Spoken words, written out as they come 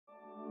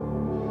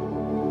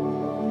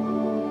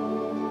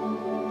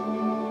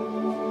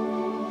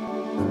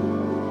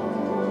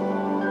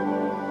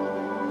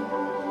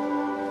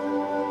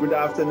Good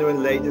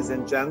afternoon, ladies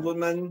and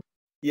gentlemen,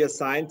 dear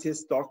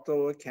scientists,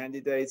 doctoral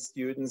candidates,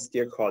 students,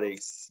 dear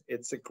colleagues.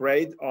 It's a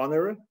great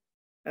honor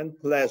and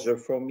pleasure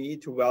for me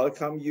to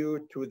welcome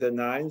you to the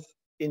 9th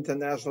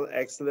International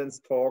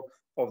Excellence Talk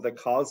of the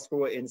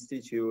Karlsruhe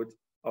Institute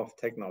of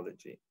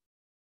Technology.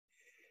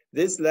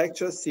 This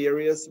lecture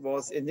series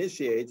was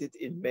initiated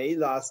in May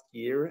last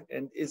year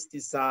and is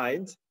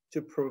designed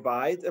to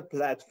provide a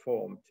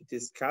platform to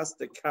discuss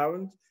the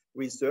current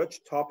research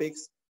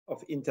topics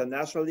of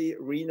internationally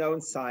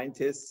renowned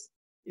scientists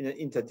in an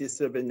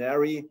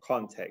interdisciplinary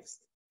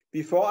context.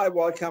 Before I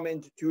welcome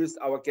and introduce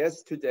our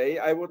guest today,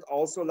 I would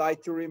also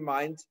like to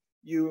remind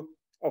you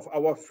of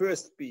our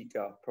first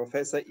speaker,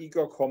 Professor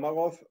Igor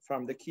Komarov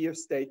from the Kiev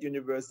State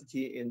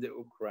University in the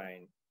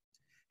Ukraine.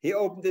 He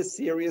opened a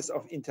series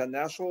of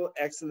international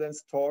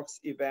excellence talks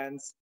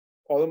events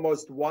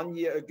almost 1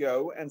 year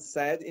ago and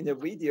said in a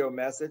video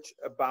message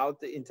about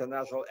the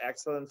International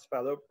Excellence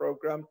Fellow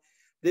Program,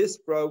 this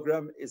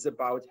program is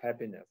about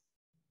happiness.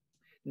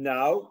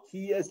 Now,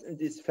 he and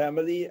his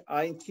family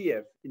are in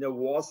Kiev, in a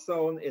war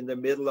zone in the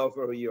middle of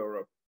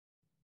Europe.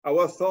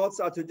 Our thoughts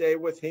are today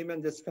with him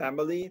and his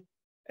family,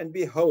 and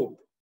we hope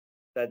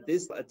that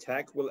this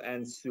attack will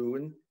end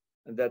soon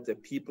and that the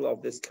people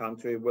of this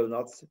country will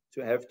not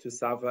have to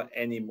suffer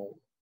anymore.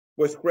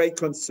 With great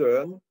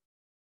concern,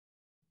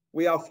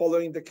 we are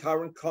following the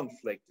current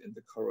conflict in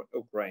the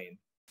Ukraine.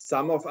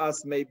 Some of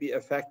us may be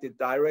affected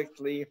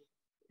directly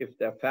if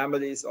their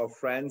families or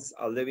friends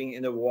are living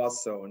in a war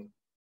zone.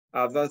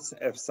 Others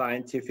have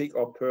scientific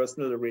or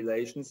personal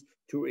relations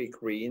to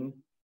Ukraine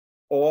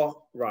or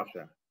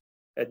Russia.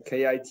 At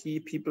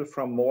KIT, people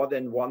from more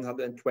than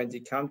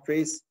 120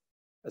 countries,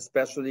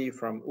 especially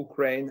from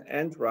Ukraine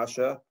and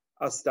Russia,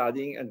 are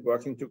studying and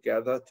working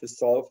together to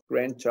solve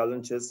grand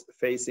challenges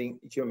facing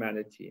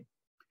humanity.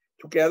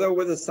 Together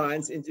with the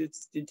science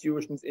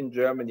institutions in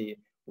Germany,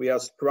 we are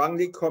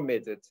strongly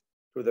committed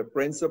to the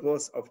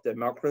principles of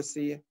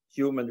democracy,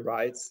 human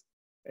rights,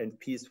 and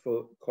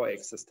peaceful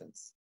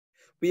coexistence.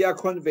 We are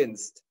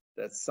convinced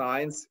that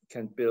science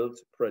can build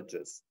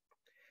bridges.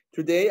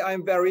 Today,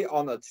 I'm very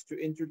honored to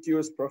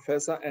introduce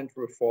Professor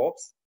Andrew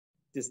Forbes,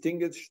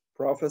 distinguished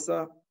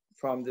professor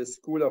from the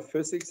School of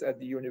Physics at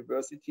the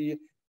University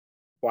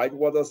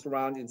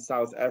Witwatersrand in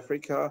South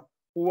Africa,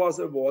 who was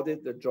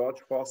awarded the Georg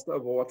Forster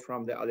Award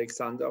from the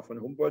Alexander von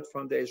Humboldt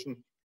Foundation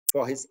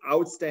for his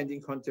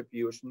outstanding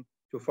contribution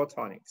to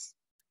photonics.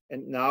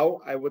 And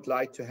now I would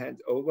like to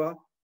hand over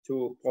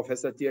to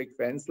Professor Dirk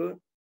Wenzel,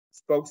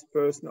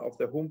 spokesperson of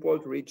the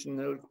Humboldt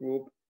Regional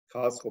Group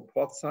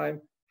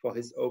Karlsruhe-Potsdam, for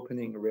his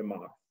opening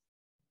remarks.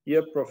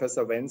 Here,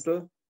 Professor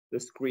Wenzel, the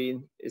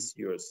screen is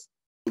yours.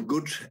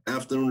 Good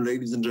afternoon,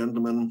 ladies and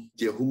gentlemen,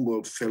 dear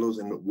Humboldt Fellows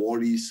and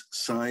Wallies,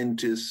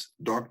 scientists,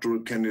 doctoral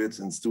candidates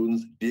and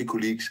students, dear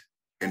colleagues,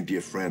 and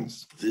dear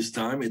friends. This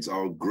time, it's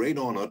our great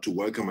honor to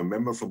welcome a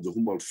member from the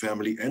Humboldt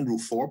family, Andrew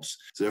Forbes.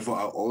 Therefore,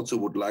 I also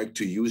would like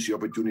to use the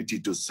opportunity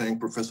to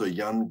thank Professor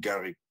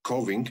Jan-Garrick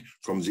Kovink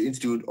from the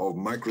Institute of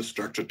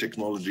Microstructure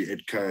Technology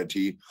at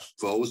KIT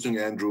for hosting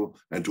Andrew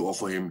and to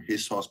offer him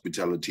his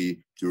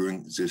hospitality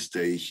during this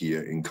day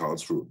here in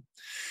Karlsruhe.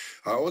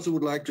 I also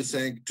would like to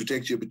take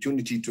the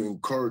opportunity to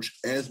encourage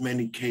as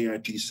many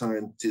KIT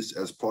scientists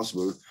as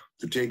possible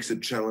to take the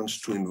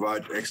challenge to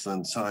invite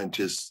excellent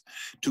scientists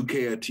to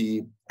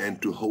KIT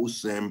and to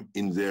host them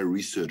in their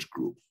research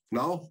group.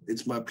 Now,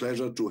 it's my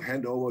pleasure to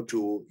hand over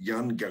to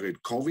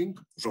Jan-Garrick Kovink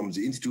from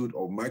the Institute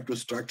of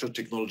Microstructure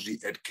Technology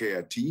at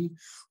KIT,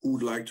 who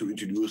would like to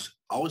introduce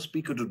our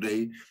speaker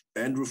today,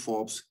 Andrew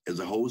Forbes, as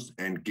a host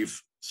and give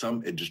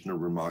some additional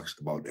remarks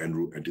about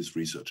Andrew and his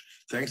research.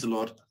 Thanks a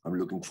lot. I'm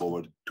looking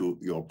forward to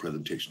your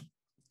presentation.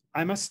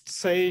 I must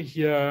say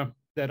here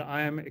that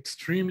I am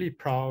extremely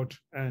proud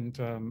and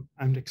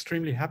I'm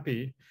extremely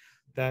happy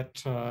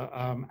that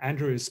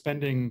Andrew is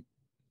spending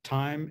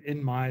time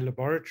in my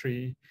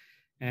laboratory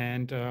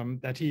and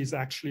that he's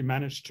actually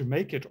managed to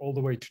make it all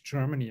the way to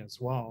Germany as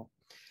well.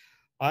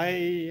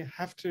 I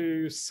have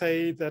to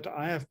say that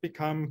I have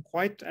become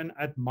quite an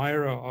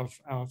admirer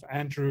of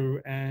Andrew,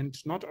 and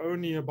not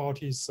only about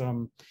his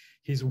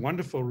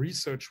wonderful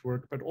research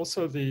work, but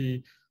also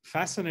the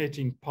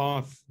fascinating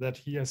path that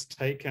he has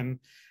taken.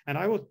 And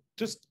I will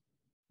just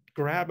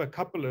grab a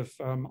couple of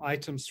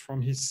items from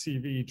his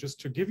CV just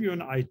to give you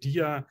an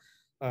idea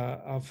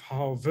of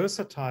how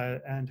versatile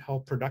and how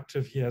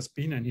productive he has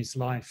been in his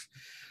life.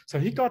 So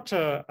he got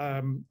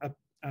a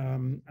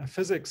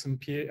physics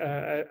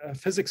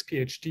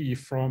PhD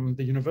from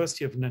the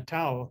University of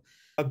Natal,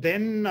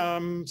 then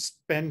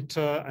spent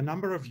a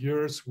number of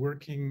years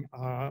working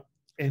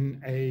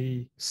in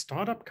a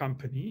startup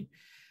company,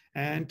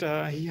 and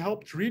he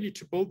helped really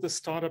to build the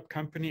startup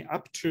company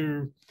up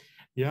to,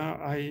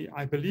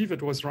 I believe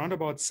it was around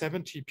about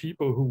 70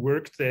 people who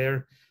worked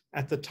there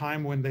at the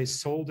time when they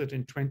sold it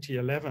in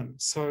 2011.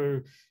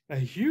 So a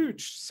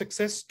huge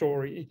success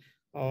story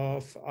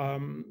of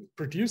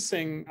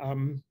producing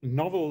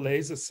novel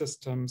laser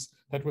systems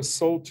that was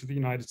sold to the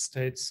United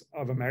States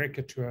of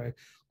America to a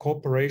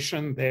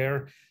corporation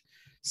there.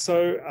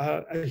 So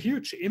a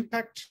huge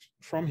impact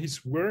from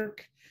his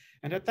work.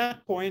 And at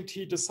that point,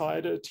 he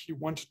decided he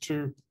wanted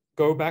to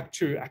go back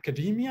to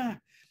academia,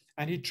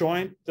 and he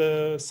joined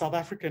the South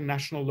African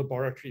National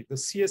Laboratory, the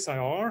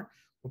CSIR,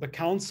 or the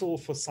Council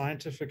for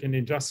Scientific and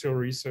Industrial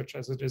Research,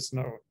 as it is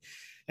known.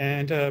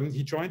 And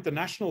he joined the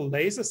National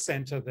Laser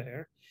Center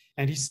there,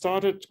 and he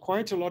started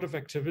quite a lot of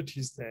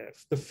activities there.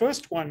 The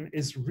first one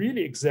is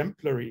really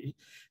exemplary,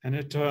 and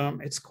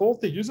it's called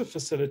the user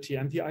facility.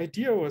 And the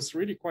idea was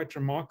really quite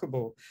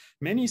remarkable.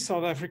 Many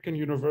South African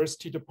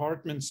university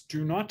departments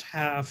do not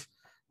have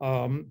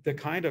the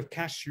kind of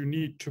cash you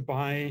need to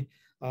buy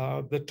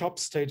the top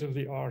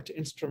state-of-the-art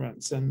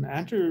instruments. And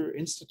Andrew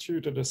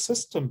instituted a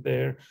system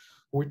there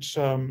which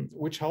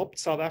helped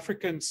South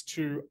Africans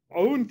to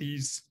own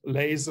these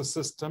laser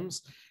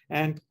systems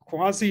and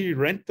quasi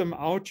rent them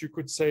out, you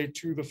could say,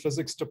 to the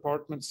physics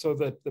department so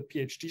that the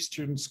PhD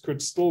students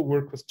could still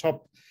work with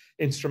top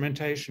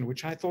instrumentation,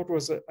 which I thought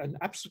was an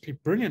absolutely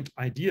brilliant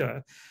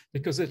idea,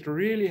 because it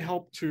really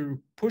helped to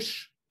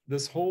push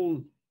this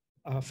whole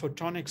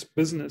photonics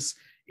business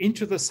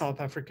into the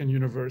South African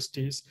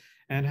universities,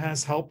 and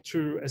has helped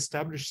to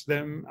establish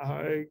them,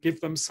 give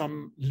them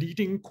some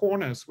leading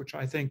corners, which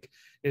I think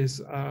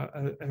is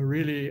a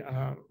really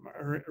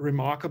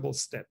remarkable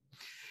step.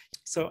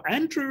 So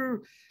Andrew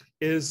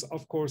is,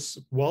 of course,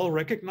 well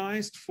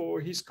recognized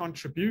for his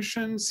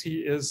contributions.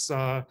 He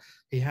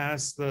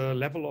has the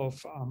level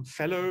of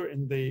fellow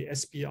in the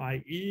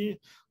SPIE,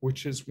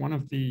 which is one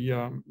of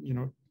the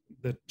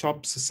the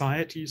top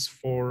societies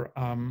for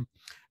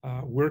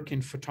work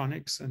in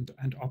photonics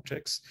and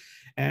optics.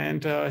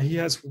 And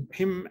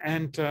him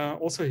and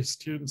also his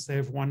students, they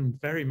have won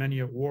very many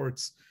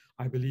awards,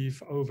 I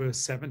believe over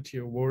 70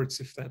 awards,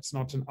 if that's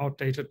not an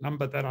outdated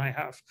number that I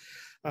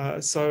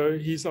have. So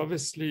he's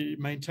obviously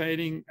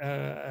maintaining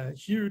a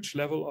huge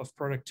level of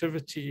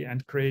productivity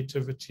and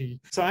creativity.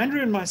 So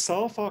Andrew and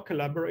myself are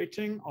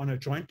collaborating on a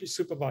jointly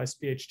supervised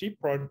PhD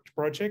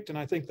project, and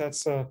I think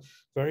that's a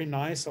very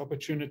nice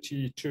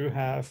opportunity to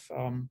have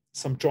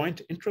some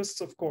joint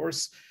interests, of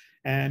course.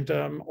 And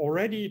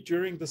already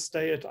during the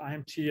stay at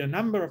IMT, a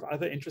number of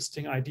other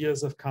interesting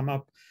ideas have come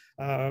up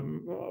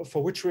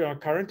for which we are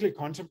currently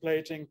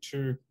contemplating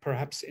to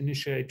perhaps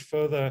initiate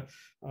further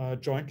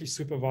jointly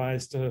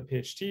supervised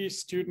PhD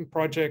student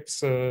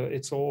projects.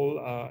 It's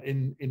all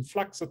in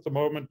flux at the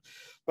moment,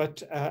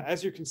 but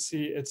as you can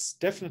see, it's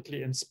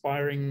definitely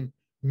inspiring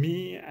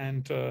me,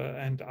 and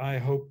I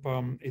hope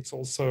it's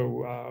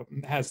also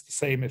has the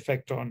same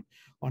effect on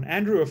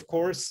Andrew, of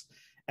course.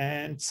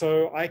 And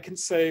so I can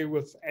say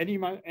without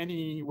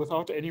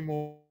any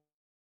more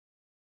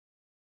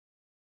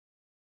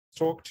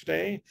talk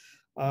today.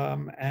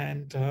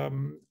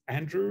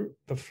 Andrew,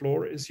 the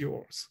floor is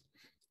yours.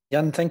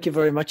 Jan, thank you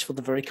very much for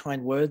the very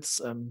kind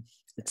words.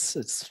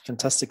 It's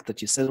fantastic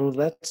that you said all of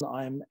that.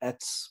 I'm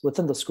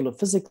within the School of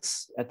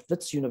Physics at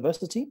Wits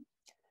University.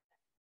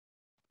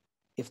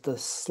 If the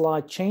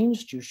slide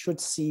changed, you should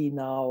see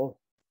now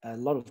a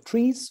lot of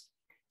trees.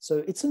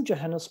 So it's in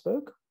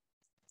Johannesburg.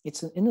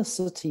 It's an inner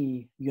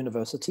city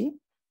university.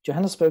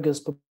 Johannesburg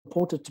is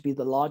purported to be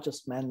the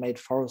largest man-made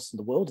forest in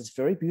the world. It's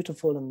very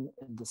beautiful in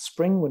the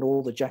spring when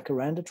all the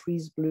jacaranda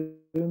trees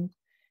bloom.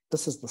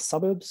 This is the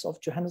suburbs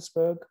of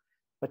Johannesburg,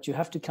 but you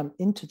have to come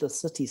into the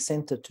city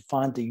center to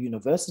find the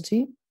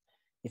university.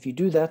 If you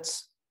do that,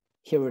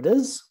 here it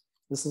is.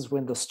 This is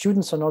when the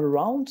students are not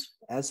around,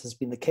 as has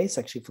been the case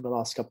actually for the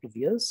last couple of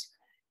years.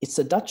 It's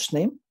a Dutch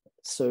name,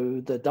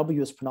 so the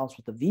W is pronounced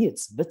with a V.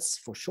 It's Wits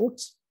for short.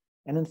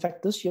 And in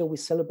fact, this year we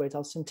celebrate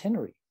our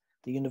centenary.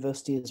 The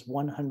university is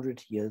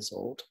 100 years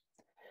old.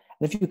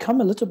 And if you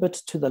come a little bit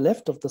to the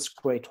left of this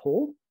great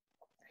hall,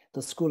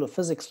 the School of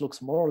Physics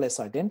looks more or less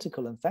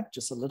identical, in fact,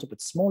 just a little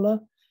bit smaller.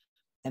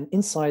 And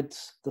inside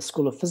the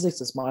School of Physics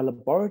is my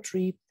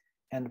laboratory,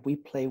 and we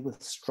play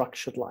with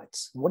structured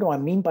lights. And what do I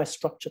mean by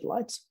structured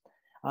lights?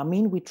 I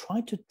mean, we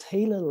try to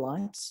tailor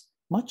lights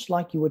much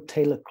like you would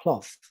tailor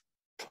cloth,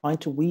 trying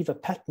to weave a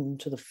pattern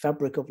to the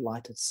fabric of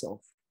light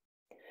itself.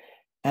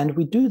 And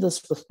we do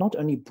this with not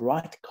only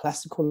bright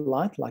classical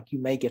light, like you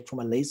may get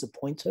from a laser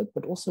pointer,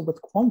 but also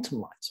with quantum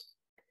light.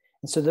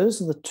 And so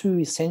those are the two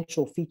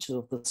essential features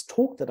of this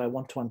talk that I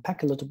want to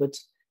unpack a little bit.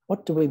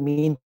 What do we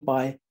mean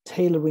by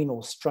tailoring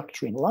or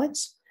structuring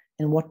lights?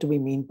 And what do we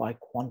mean by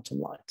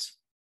quantum light?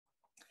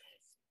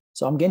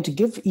 So I'm going to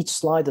give each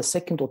slide a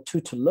second or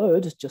two to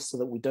load, just so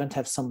that we don't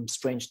have some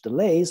strange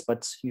delays,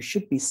 but you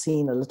should be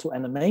seeing a little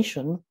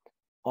animation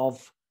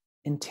of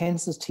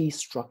intensity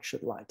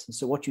structured light. And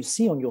so what you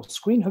see on your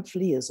screen,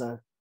 hopefully, is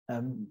a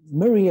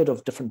myriad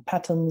of different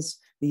patterns.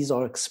 These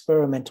are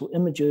experimental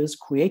images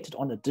created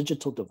on a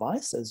digital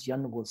device, as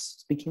Jan was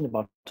speaking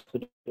about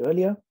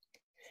earlier.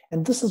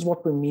 And this is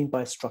what we mean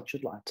by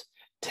structured light,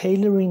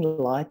 tailoring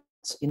light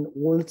in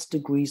all its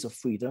degrees of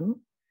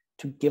freedom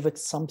to give it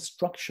some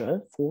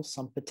structure for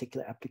some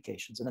particular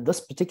applications. And in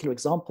this particular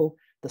example,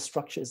 the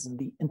structure is in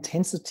the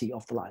intensity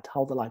of the light,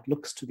 how the light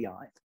looks to the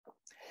eye.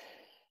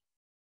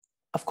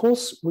 Of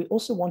course, we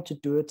also want to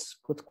do it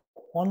with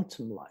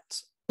quantum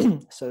light.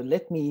 So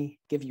let me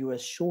give you a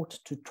short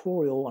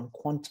tutorial on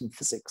quantum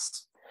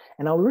physics.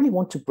 And I really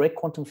want to break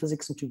quantum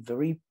physics into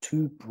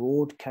two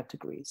broad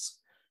categories.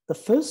 The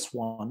first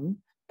one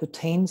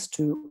pertains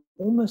to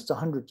almost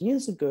 100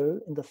 years ago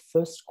in the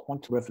first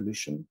quantum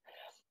revolution.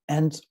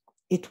 And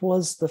it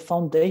was the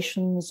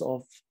foundations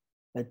of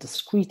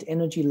discrete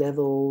energy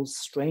levels,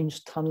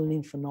 strange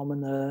tunneling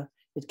phenomena.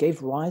 It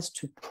gave rise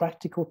to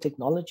practical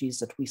technologies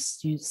that we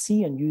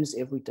see and use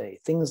every day.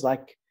 Things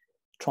like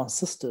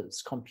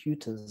transistors,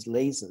 computers,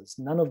 lasers.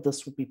 None of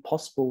this would be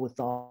possible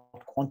without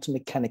quantum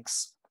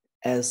mechanics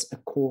as a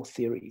core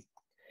theory.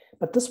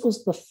 But this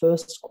was the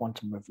first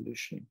quantum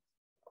revolution.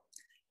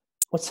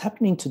 What's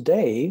happening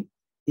today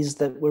is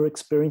that we're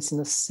experiencing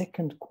a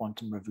second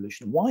quantum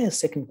revolution. Why a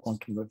second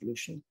quantum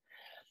revolution?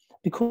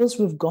 Because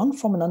we've gone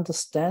from an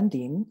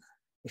understanding,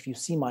 if you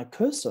see my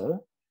cursor,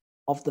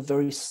 of the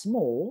very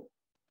small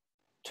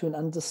to an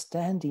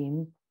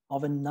understanding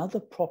of another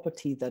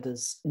property that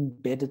is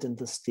embedded in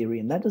this theory,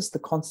 and that is the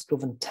concept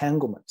of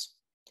entanglement.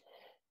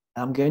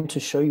 I'm going to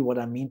show you what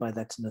I mean by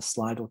that in a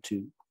slide or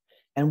two.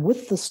 And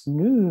with this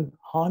new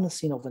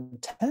harnessing of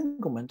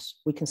entanglement,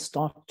 we can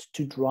start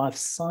to drive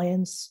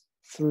science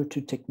through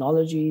to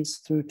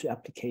technologies, through to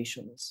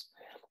applications.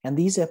 And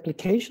these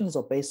applications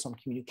are based on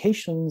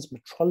communications,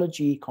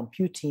 metrology,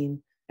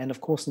 computing, and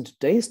of course, in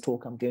today's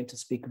talk, I'm going to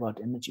speak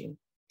about imaging.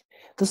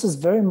 This is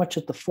very much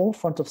at the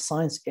forefront of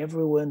science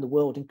everywhere in the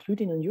world,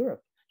 including in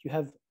Europe. You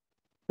have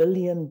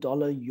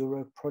billion-dollar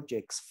euro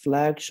projects,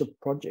 flagship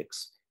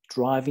projects,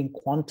 driving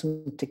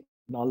quantum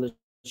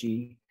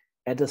technology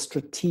at a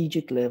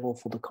strategic level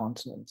for the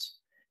continent.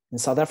 In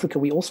South Africa,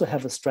 we also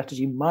have a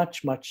strategy,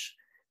 much, much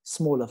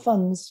smaller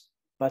funds,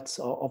 but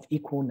of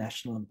equal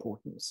national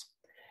importance.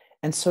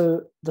 And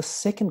so the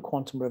second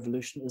quantum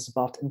revolution is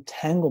about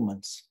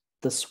entanglements,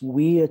 this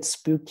weird,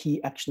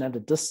 spooky action at a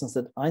distance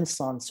that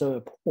Einstein so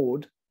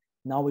abhorred.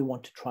 Now we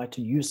want to try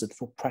to use it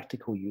for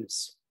practical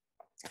use.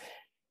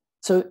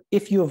 So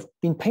if you've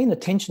been paying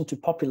attention to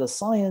popular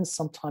science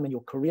sometime in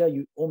your career,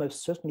 you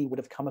almost certainly would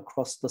have come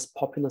across this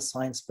popular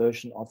science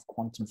version of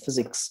quantum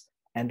physics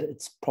and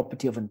its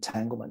property of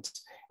entanglement.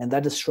 And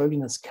that is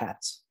Schrödinger's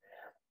cat.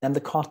 And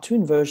the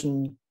cartoon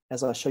version,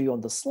 as I show you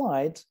on the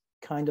slide,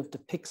 kind of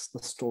depicts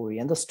the story.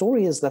 And the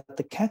story is that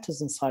the cat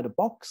is inside a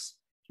box.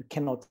 You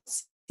cannot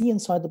see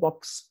inside the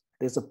box.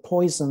 There's a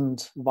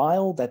poisoned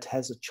vial that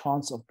has a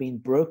chance of being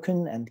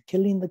broken and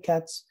killing the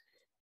cats,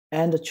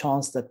 and a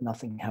chance that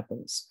nothing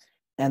happens.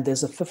 And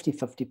there's a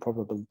 50-50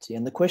 probability.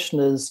 And the question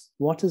is,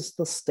 what is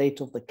the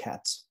state of the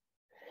cat?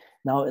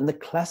 Now, in the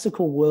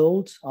classical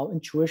world, our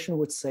intuition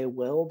would say,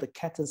 well, the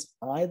cat is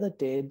either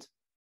dead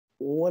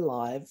or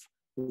alive.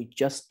 We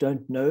just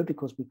don't know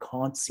because we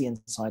can't see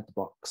inside the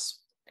box.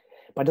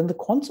 But in the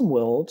quantum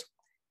world,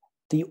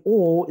 the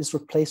or is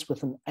replaced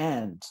with an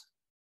and,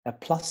 a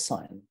plus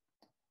sign.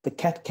 The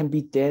cat can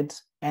be dead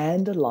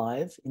and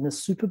alive in a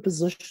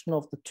superposition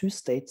of the two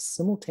states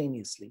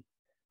simultaneously.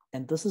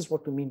 And this is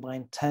what we mean by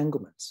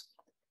entanglement.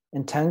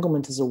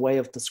 Entanglement is a way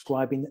of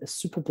describing a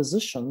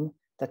superposition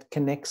that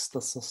connects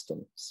the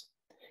systems.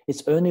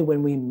 It's only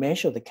when we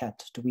measure the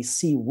cat do we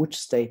see which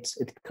state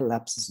it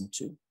collapses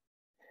into.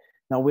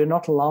 Now, we're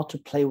not allowed to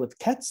play with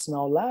cats in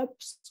our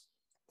labs.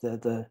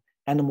 The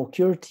animal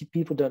curiosity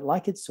people don't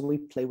like it, so we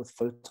play with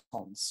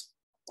photons.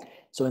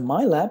 So in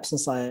my lab,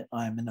 since I'm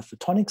in a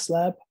photonics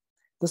lab,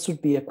 this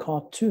would be a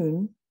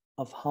cartoon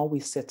of how we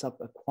set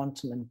up a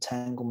quantum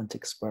entanglement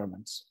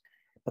experiment.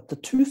 But the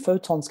two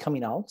photons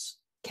coming out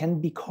can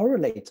be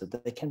correlated,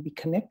 they can be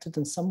connected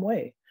in some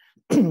way.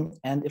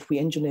 And if we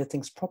engineer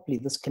things properly,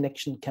 this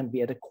connection can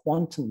be at a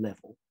quantum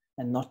level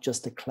and not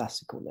just a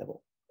classical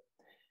level.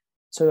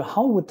 So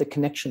how would the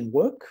connection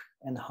work,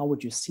 and how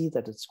would you see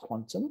that it's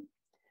quantum?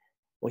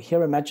 Well,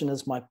 here imagine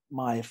as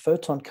my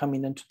photon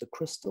coming into the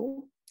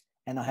crystal,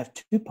 and I have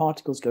two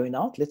particles going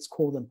out. Let's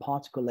call them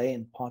particle A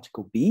and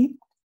particle B.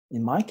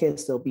 In my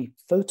case, there'll be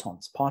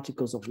photons,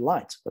 particles of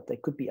light, but there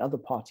could be other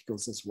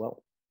particles as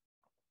well.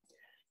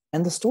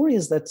 And the story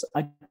is that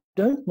I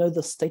don't know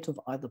the state of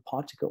either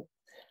particle.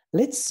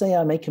 Let's say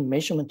I make a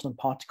measurement on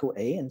particle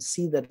A and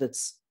see that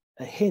it's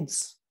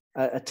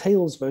a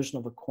tails version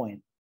of a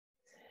coin.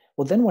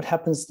 Well, then what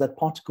happens is that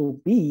particle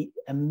B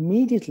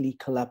immediately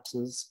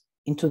collapses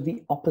into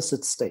the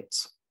opposite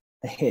states,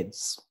 the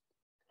heads.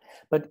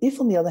 But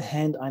if, on the other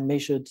hand, I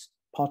measured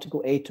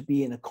particle A to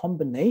be in a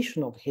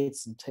combination of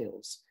heads and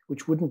tails,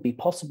 which wouldn't be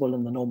possible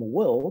in the normal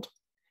world,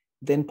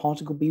 then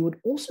particle B would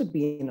also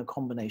be in a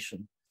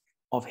combination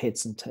of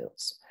heads and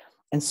tails.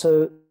 And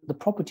so the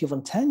property of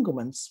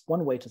entanglements,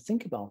 one way to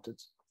think about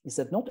it, is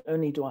that not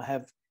only do I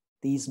have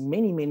these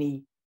many,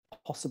 many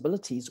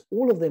possibilities,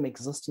 all of them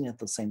existing at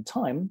the same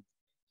time,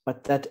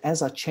 but that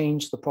as I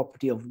change the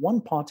property of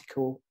one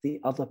particle, the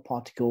other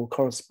particle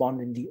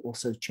correspondingly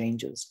also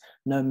changes,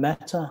 no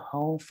matter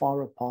how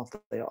far apart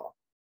they are.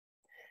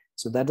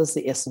 So that is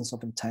the essence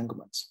of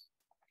entanglement.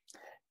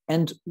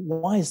 And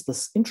why is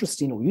this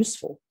interesting or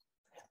useful?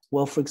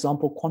 Well, for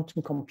example,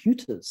 quantum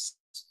computers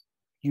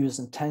use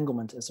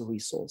entanglement as a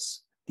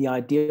resource. The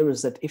idea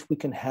is that if we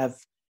can have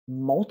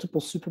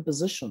multiple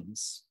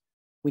superpositions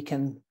we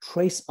can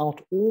trace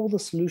out all the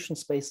solution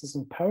spaces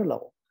in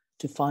parallel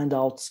to find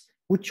out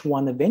which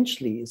one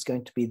eventually is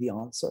going to be the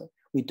answer.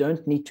 We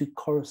don't need to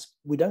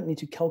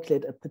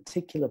calculate a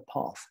particular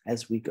path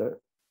as we go.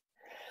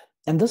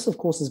 And this, of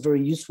course, is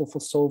very useful for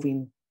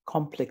solving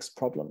complex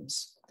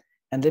problems.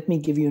 And let me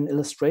give you an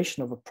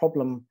illustration of a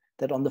problem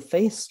that on the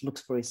face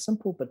looks very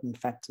simple, but in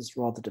fact is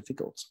rather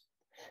difficult.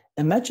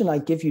 Imagine I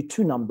give you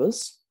two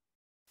numbers,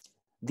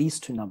 these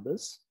two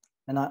numbers,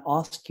 and I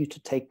ask you to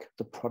take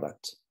the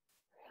product.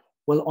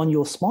 Well, on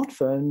your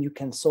smartphone, you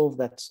can solve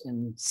that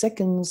in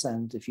seconds,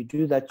 and if you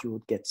do that, you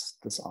would get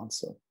this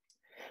answer.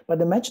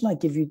 But imagine I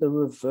give you the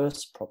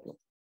reverse problem.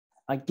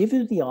 I give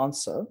you the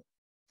answer,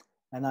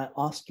 and I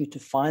ask you to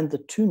find the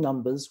two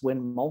numbers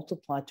when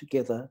multiplied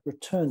together,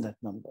 return that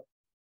number.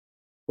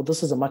 Well,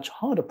 this is a much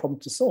harder problem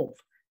to solve.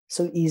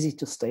 So easy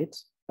to state,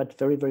 but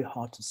very, very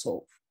hard to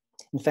solve.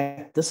 In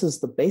fact, this is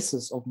the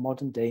basis of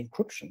modern day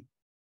encryption.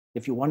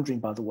 If you're wondering,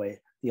 by the way,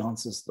 the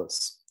answer is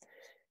this.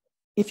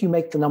 If you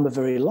make the number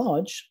very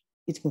large,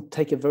 it can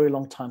take a very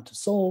long time to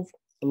solve,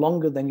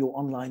 longer than your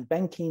online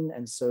banking,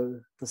 and so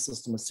the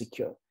system is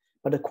secure.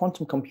 But a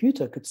quantum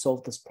computer could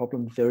solve this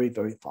problem very,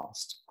 very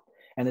fast.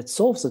 And it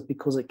solves it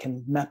because it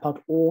can map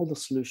out all the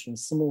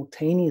solutions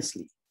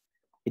simultaneously.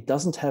 It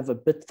doesn't have a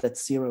bit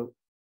that's 0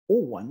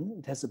 or 1,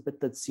 it has a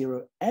bit that's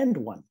 0 and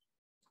 1.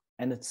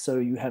 And it's so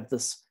you have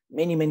this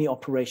many, many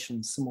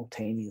operations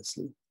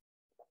simultaneously.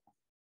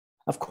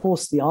 Of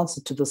course, the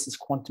answer to this is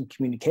quantum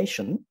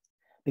communication,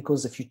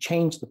 because if you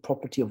change the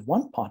property of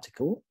one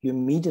particle, you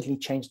immediately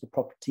change the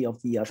property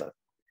of the other.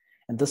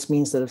 And this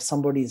means that if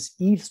somebody is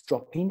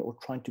eavesdropping or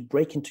trying to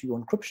break into your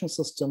encryption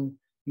system,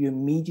 you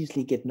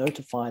immediately get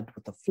notified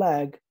with a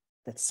flag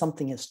that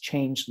something has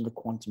changed in the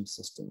quantum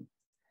system.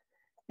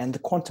 And the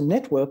quantum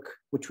network,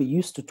 which we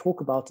used to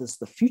talk about as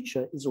the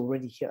future, is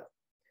already here.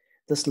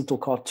 This little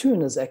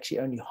cartoon is actually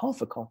only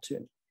half a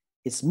cartoon.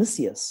 It's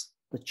MISSIUS,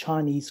 the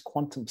Chinese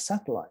quantum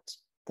satellite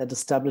that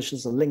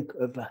establishes a link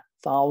over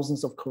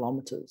thousands of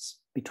kilometers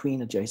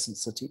between adjacent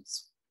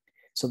cities.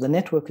 So the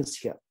network is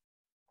here.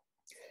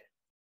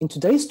 In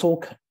today's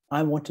talk,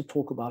 I want to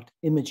talk about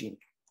imaging.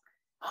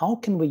 How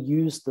can we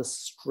use this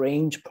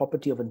strange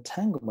property of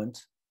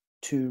entanglement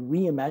to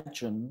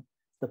reimagine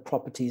the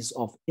properties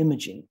of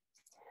imaging?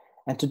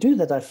 And to do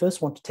that, I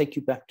first want to take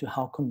you back to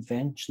how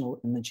conventional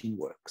imaging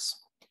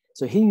works.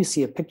 So here you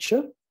see a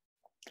picture.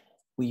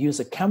 We use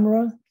a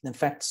camera. In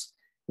fact,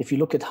 if you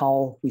look at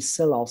how we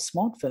sell our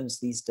smartphones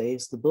these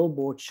days, the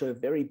billboards show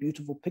very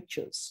beautiful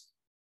pictures.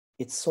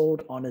 It's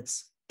sold on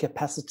its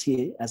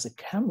capacity as a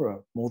camera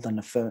more than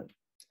a phone.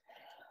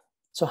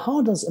 So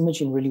how does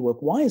imaging really work?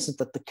 Why is it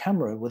that the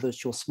camera, whether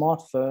it's your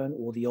smartphone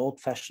or the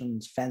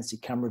old-fashioned fancy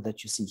camera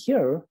that you see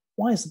here,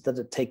 why is it that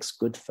it takes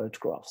good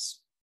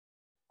photographs,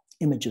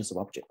 images of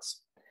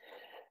objects?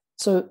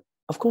 So,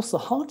 of course, the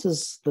heart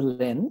is the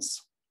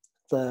lens,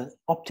 the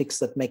optics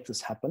that make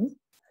this happen.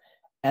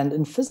 And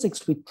in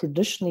physics, we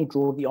traditionally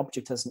draw the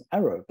object as an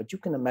arrow, but you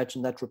can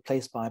imagine that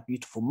replaced by a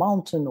beautiful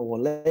mountain or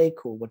a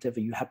lake or whatever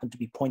you happen to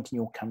be pointing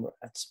your camera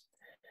at.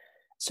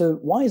 So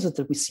why is it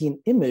that we see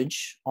an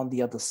image on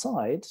the other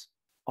side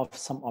of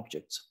some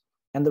object?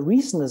 And the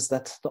reason is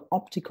that the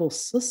optical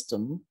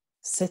system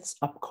sets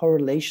up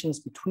correlations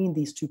between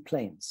these two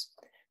planes.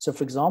 So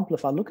for example,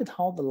 if I look at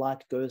how the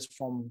light goes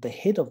from the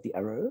head of the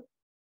arrow,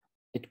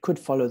 it could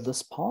follow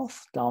this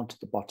path down to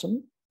the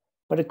bottom,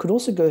 but it could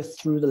also go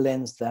through the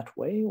lens that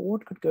way, or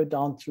it could go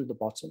down through the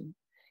bottom.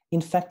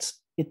 In fact,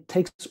 it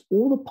takes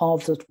all the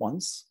paths at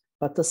once,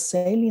 but the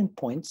salient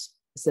point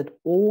is that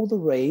all the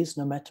rays,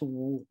 no matter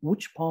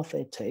which path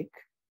they take,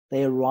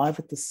 they arrive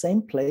at the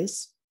same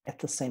place at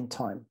the same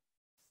time.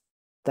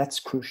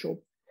 That's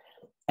crucial.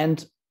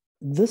 And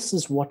this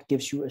is what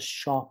gives you a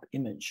sharp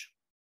image.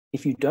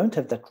 If you don't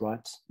have that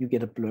right, you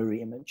get a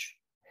blurry image.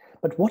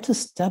 But what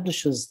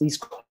establishes these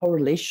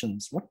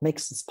correlations? What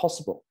makes this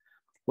possible?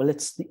 Well,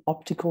 it's the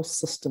optical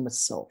system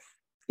itself.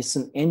 It's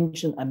an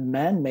engine, a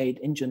man-made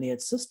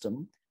engineered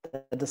system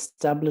that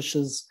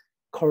establishes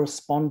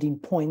corresponding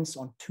points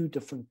on two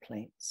different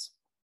planes.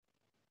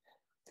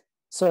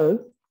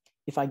 So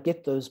if I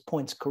get those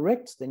points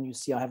correct, then you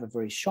see I have a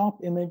very sharp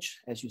image,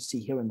 as you see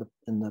here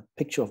in the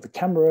picture of the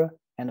camera.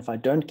 And if I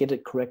don't get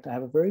it correct, I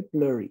have a very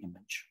blurry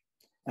image.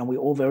 And we're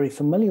all very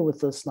familiar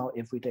with this in our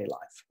everyday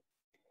life.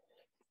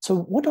 So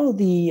what are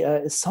the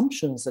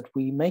assumptions that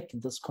we make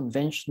in this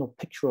conventional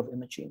picture of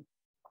imaging?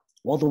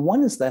 Well, the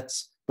one is that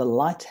the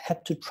light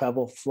had to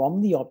travel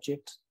from the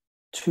object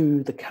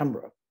to the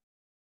camera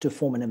to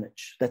form an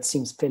image. That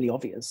seems fairly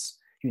obvious.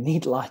 You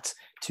need light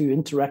to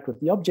interact with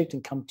the object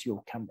and come to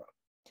your camera.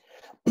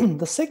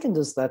 The second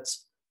is that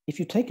if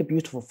you take a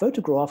beautiful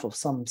photograph of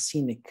some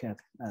scenic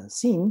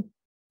scene,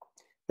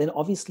 then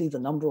obviously the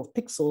number of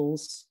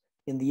pixels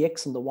in the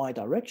X and the Y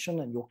direction,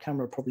 and your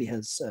camera probably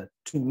has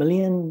 2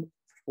 million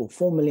or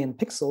 4 million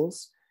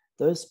pixels,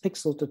 those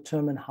pixels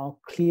determine how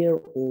clear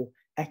or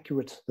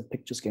accurate the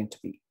picture is going to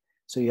be.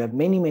 So you have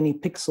many, many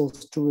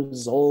pixels to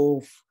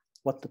resolve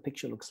what the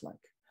picture looks like.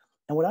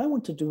 And what I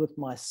want to do with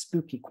my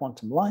spooky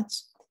quantum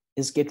lights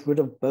is get rid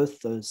of both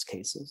those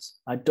cases.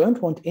 I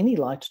don't want any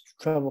light to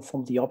travel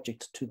from the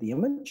object to the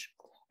image,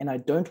 and I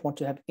don't want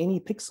to have any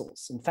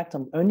pixels. In fact,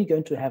 I'm only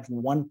going to have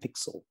one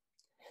pixel.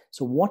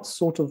 So what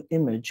sort of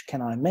image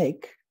can I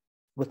make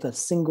with a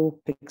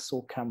single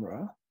pixel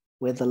camera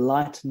where the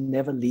light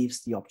never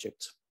leaves the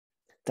object?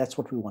 That's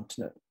what we want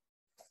to know.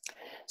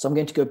 So I'm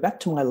going to go back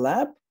to my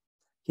lab.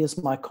 Here's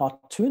my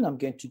cartoon. I'm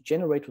going to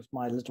generate with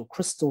my little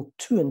crystal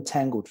 2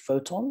 entangled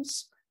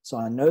photons. So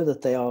I know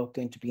that they are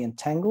going to be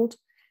entangled.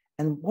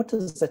 And what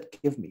does that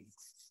give me?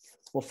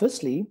 Well,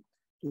 firstly,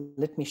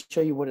 let me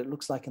show you what it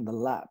looks like in the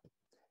lab.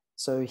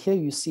 So here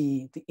you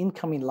see the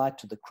incoming light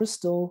to the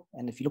crystal.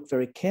 And if you look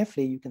very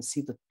carefully, you can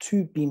see the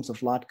 2 beams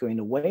of light going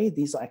away.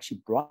 These are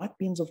actually bright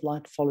beams of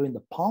light following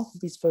the path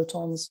of these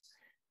photons.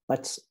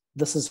 But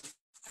this is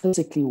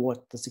physically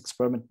what this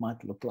experiment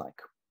might look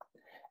like.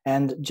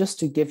 And just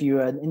to give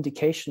you an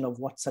indication of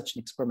what such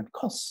an experiment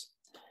costs,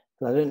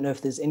 I don't know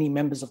if there's any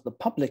members of the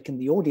public in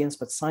the audience,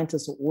 but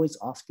scientists are always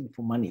asking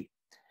for money.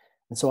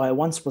 And so I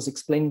once was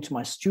explaining to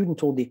my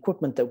student all the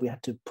equipment that we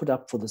had to put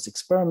up for this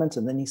experiment.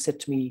 And then he said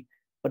to me,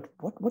 but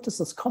what does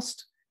this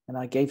cost? And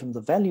I gave him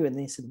the value. And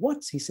then he said,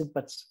 what? He said,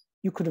 but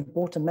you could have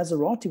bought a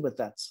Maserati with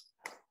that.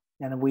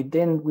 And we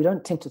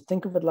don't tend to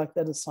think of it like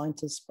that as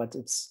scientists, but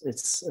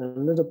it's a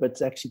little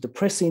bit actually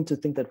depressing to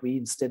think that we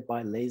instead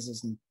buy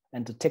lasers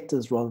and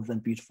detectors rather than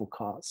beautiful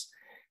cars.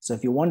 So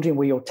if you're wondering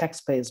where your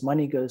taxpayers'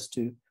 money goes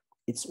to,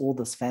 it's all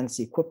this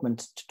fancy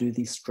equipment to do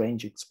these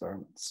strange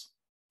experiments.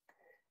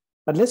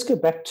 But let's go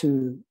back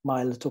to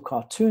my little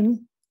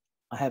cartoon.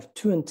 I have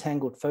 2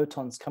 entangled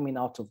photons coming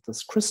out of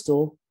this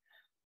crystal.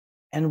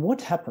 And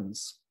what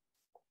happens?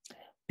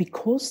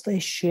 Because they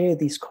share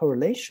these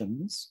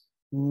correlations,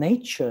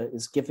 nature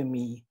is giving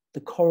me the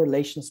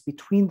correlations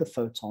between the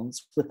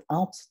photons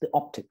without the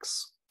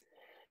optics.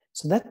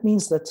 So that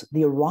means that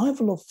the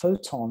arrival of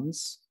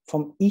photons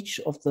from each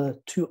of the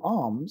 2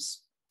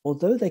 arms,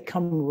 although they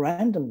come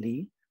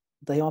randomly,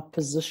 they are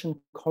position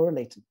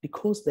correlated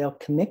because they are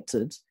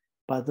connected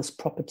by this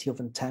property of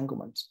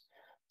entanglement.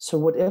 So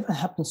whatever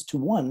happens to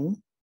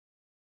one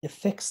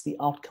affects the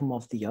outcome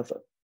of the other.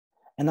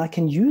 And I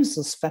can use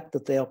this fact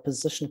that they are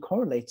position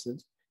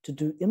correlated to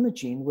do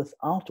imaging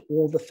without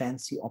all the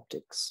fancy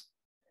optics.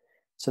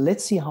 So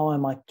let's see how I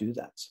might do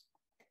that.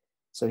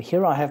 So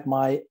here I have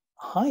my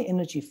high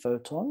energy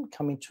photon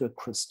coming to a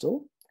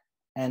crystal,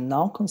 and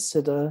now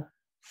consider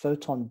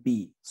photon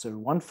B. So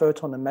one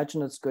photon,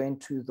 imagine it's going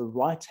to the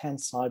right-hand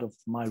side of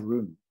my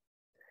room.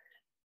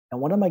 And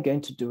what am I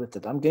going to do with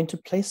it? I'm going to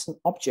place an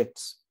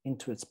object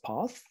into its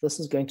path. This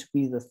is going to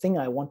be the thing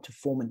I want to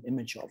form an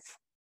image of.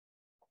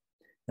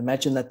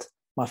 Imagine that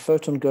my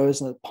photon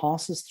goes and it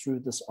passes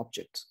through this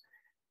object.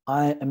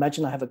 I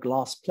imagine I have a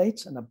glass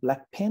plate and a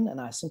black pen,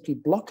 and I simply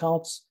block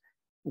out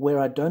where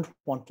I don't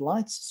want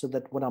lights so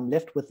that what I'm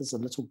left with is a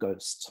little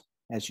ghost,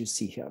 as you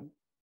see here.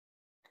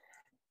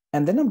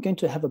 And then I'm going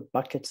to have a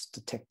bucket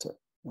detector.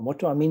 And what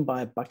do I mean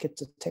by a bucket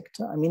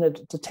detector? I mean a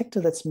detector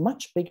that's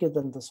much bigger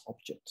than this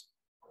object.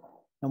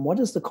 And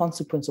what is the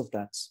consequence of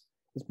that?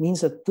 It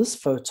means that this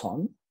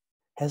photon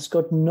has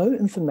got no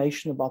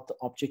information about the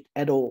object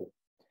at all.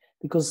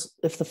 Because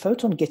if the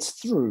photon gets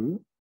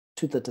through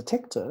to the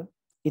detector,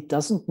 it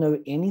doesn't know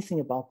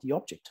anything about the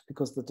object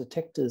because the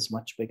detector is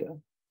much bigger.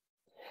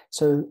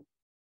 So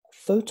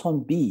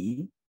photon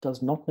B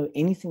does not know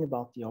anything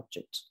about the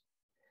object.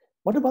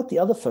 What about the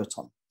other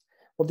photon?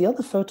 Well, the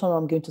other photon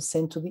I'm going to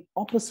send to the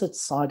opposite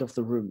side of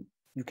the room.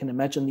 You can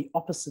imagine the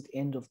opposite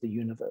end of the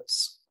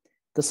universe.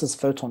 This is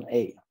photon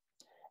A,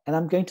 and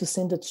I'm going to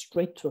send it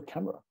straight to a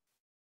camera.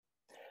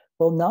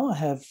 Well, now I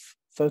have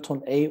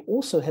photon A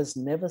also has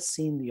never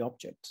seen the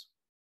object.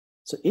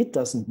 So it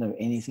doesn't know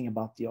anything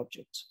about the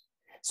object.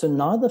 So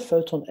neither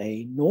photon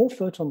A nor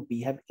photon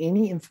B have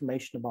any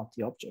information about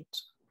the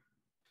object.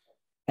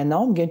 And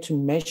now I'm going to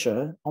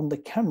measure on the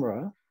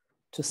camera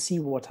to see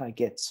what I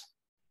get.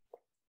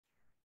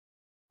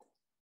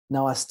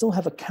 Now I still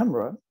have a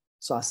camera,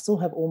 so I still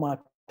have all my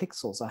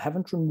pixels. I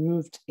haven't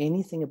removed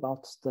anything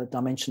about the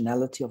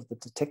dimensionality of the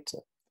detector.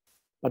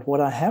 But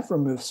what I have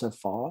removed so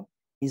far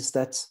is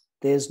that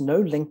there's no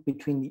link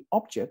between the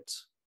object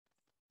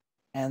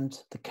and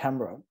the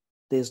camera.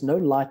 There's no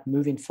light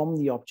moving from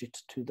the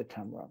object to the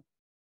camera.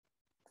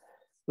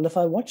 Well, if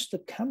I watch the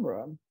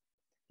camera,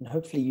 and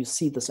hopefully you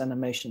see this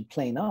animation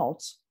playing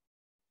out,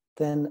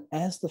 then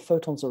as the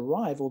photons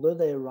arrive, although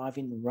they're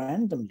arriving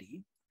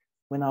randomly,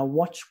 when I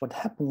watch what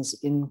happens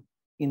in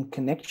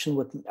connection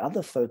with the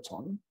other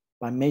photon,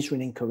 by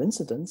measuring in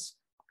coincidence,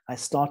 I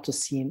start to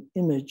see an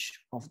image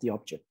of the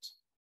object.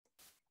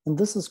 And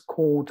this is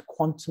called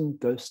quantum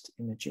ghost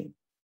imaging.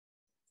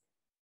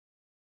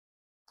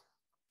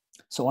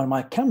 So on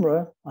my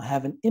camera, I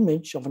have an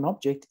image of an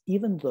object,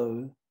 even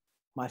though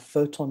my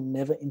photon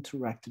never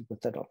interacted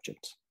with that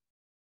object.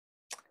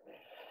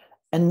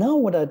 And now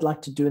what I'd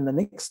like to do in the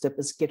next step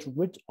is get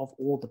rid of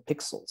all the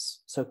pixels.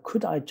 So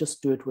could I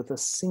just do it with a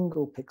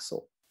single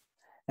pixel?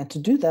 And to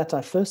do that,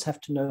 I first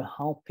have to know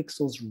how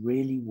pixels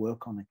really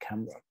work on a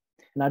camera.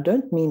 And I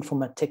don't mean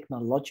from a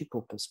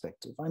technological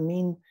perspective. I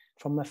mean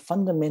from a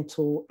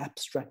fundamental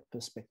abstract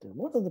perspective.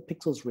 What are the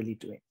pixels really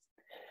doing?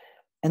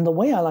 And the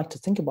way I like to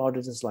think about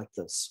it is like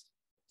this.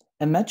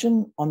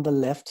 Imagine on the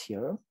left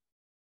here,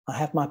 I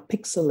have my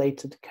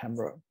pixelated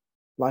camera,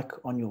 like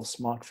on your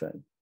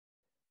smartphone.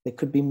 There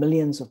could be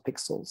millions of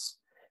pixels.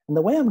 And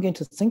the way I'm going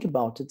to think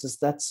about it is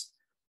that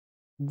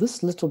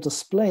this little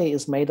display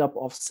is made up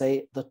of,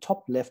 say, the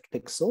top left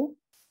pixel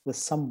with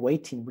some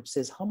weighting, which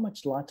says how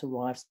much light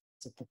arrives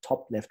at the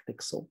top left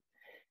pixel.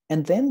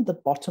 And then the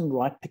bottom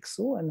right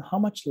pixel and how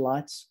much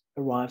light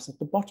arrives at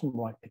the bottom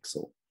right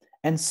pixel,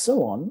 and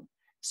so on,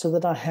 so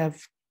that I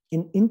have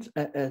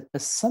a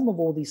sum of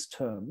all these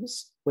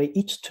terms where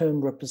each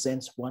term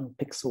represents one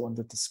pixel on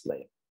the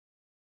display.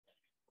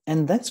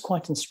 And that's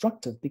quite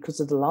instructive because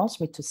it allows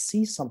me to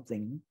see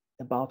something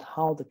about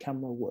how the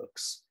camera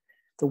works.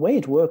 The way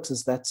it works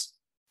is that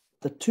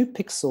the two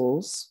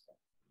pixels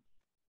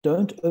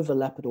don't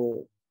overlap at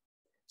all.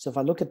 So if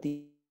I look at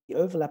the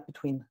overlap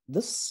between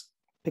this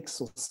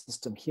pixel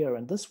system here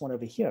and this one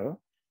over here,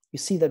 you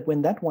see that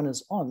when that one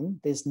is on,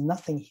 there's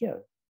nothing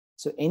here.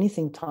 So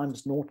anything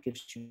times naught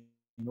gives you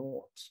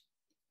naught.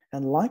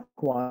 And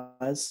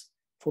likewise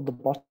for the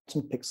bottom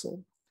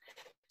pixel.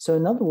 So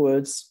in other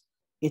words,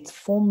 it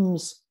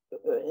forms,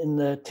 in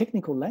the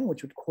technical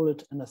language, we'd call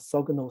it an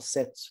orthogonal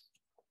set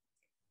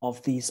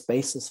of these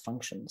basis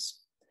functions.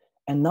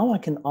 And now I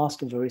can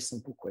ask a very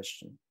simple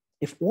question.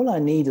 If all I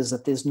need is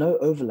that there's no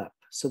overlap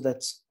so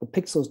that the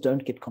pixels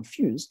don't get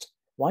confused,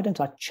 why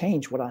don't I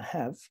change what I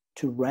have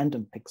to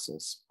random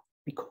pixels?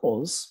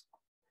 Because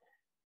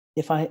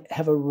if I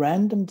have a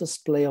random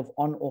display of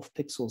on-off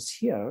pixels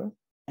here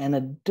and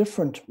a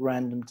different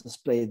random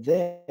display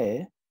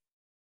there,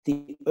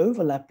 the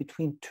overlap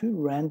between two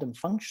random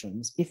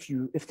functions,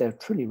 if they're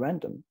truly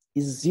random,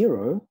 is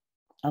 0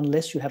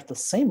 unless you have the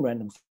same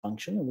random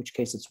function, in which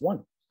case it's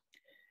 1.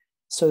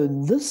 So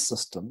this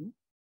system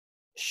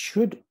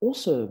should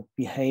also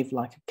behave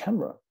like a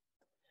camera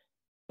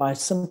by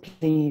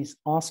simply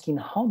asking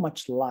how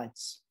much light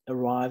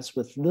arrives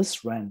with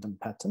this random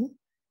pattern,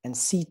 and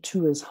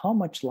C2 is how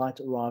much light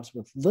arrives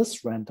with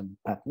this random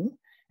pattern.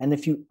 And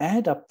if you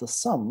add up the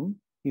sum,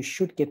 you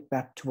should get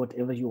back to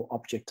whatever your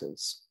object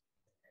is.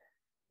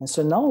 And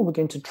so now we're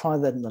going to try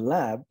that in the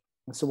lab.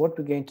 And so what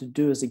we're going to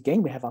do is,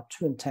 again, we have our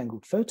two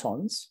entangled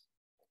photons,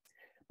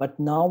 but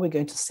now we're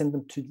going to send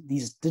them to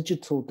these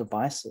digital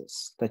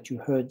devices that you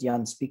heard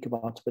Jan speak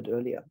about a bit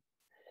earlier.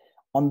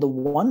 On the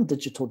one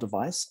digital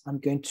device, I'm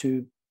going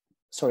to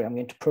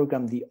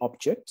program the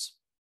object.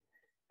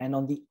 And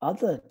on the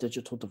other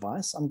digital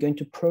device, I'm going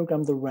to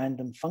program the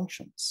random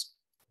functions.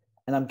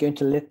 And I'm going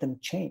to let them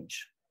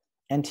change.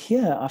 And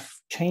here I've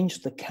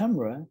changed the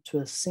camera to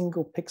a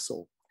single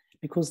pixel,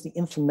 because the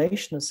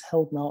information is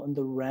held now in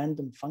the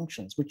random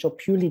functions, which are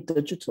purely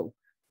digital.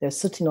 They're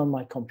sitting on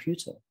my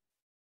computer.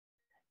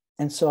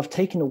 And so I've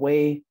taken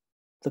away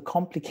the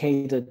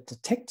complicated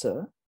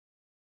detector.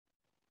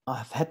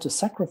 I've had to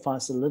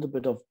sacrifice a little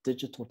bit of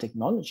digital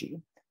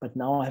technology, but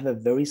now I have a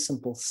very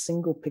simple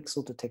single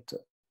pixel detector.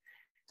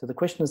 So the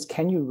question is,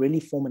 can you really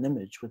form an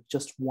image with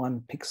just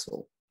one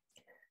pixel?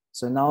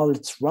 So now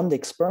let's run the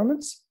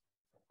experiments.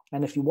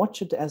 And if you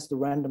watch it as the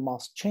random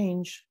masks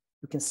change,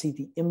 you can see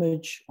the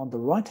image on the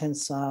right-hand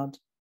side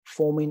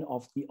forming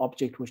of the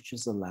object, which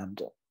is a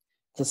lambda.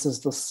 This is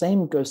the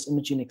same ghost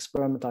imaging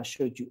experiment I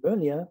showed you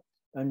earlier,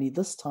 only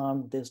this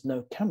time there's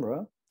no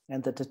camera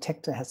and the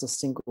detector has a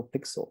single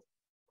pixel.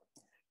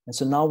 And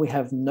so now we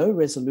have no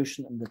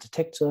resolution in the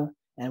detector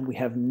and we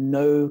have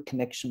no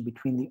connection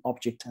between the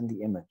object and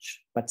the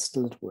image, but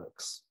still it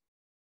works.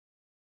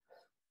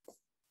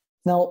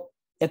 Now,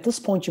 at this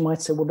point, you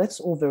might say, well, that's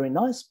all very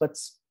nice, but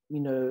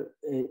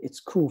it's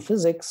cool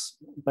physics,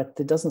 but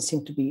there doesn't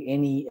seem to be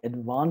any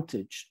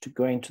advantage to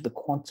going to the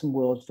quantum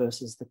world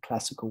versus the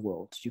classical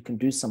world. You can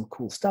do some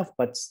cool stuff,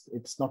 but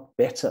it's not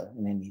better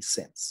in any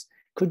sense.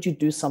 Could you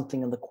do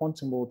something in the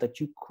quantum world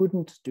that you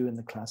couldn't do in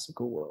the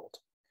classical world?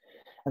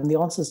 And the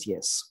answer is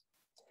yes.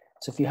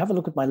 So if you have a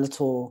look at my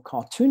little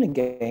cartoon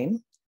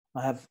again,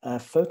 I have a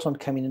photon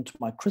coming into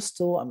my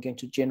crystal. I'm going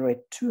to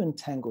generate two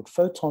entangled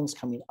photons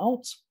coming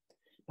out.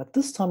 But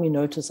this time you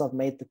notice I've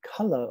made the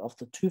color of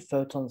the two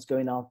photons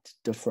going out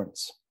different.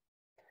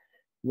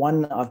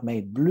 One I've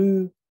made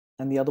blue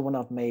and the other one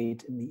I've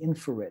made in the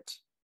infrared.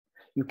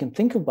 You can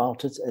think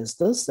about it as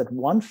this, that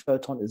one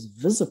photon is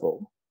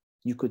visible.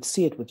 You could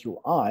see it with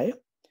your eye,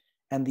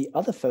 and the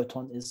other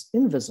photon is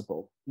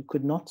invisible. You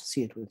could not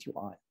see it with your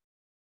eye.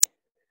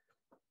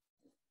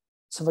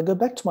 So if I go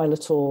back to my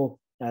little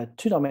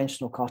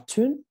two-dimensional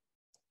cartoon,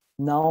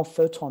 now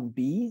photon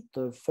B,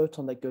 the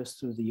photon that goes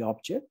through the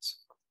object,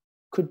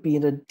 could be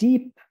in a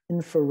deep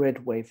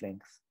infrared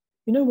wavelength.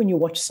 You know, when you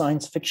watch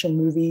science fiction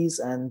movies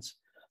and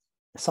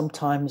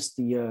sometimes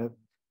the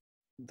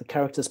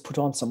characters put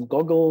on some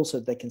goggles so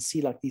they can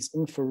see like these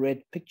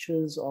infrared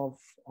pictures of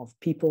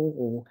people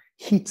or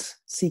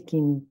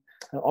heat-seeking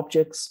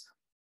objects,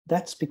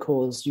 that's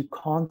because you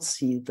can't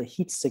see the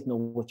heat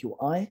signal with your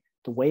eye.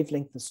 The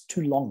wavelength is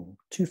too long,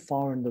 too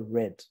far in the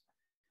red.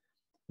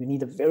 You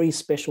need a very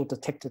special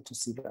detector to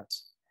see that.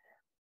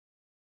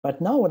 But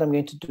now what I'm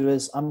going to do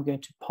is I'm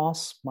going to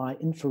pass my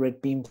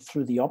infrared beam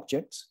through the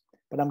object,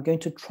 but I'm going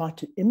to try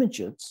to image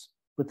it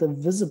with a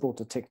visible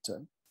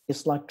detector.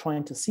 It's like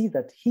trying to see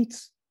that heat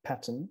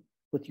pattern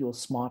with your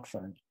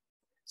smartphone.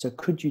 So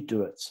could you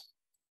do it?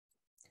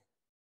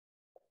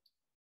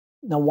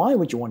 Now, why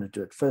would you want to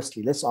do it?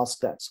 Firstly, let's ask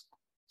that.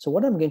 So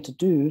what I'm going to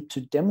do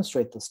to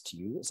demonstrate this to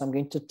you is I'm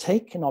going to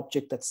take an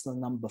object that's the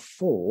number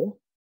 4,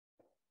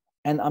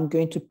 and I'm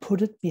going to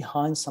put it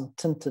behind some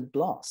tinted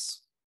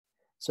glass.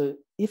 So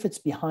if it's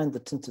behind the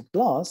tinted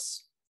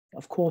glass,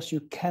 of course, you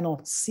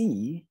cannot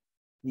see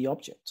the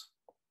object.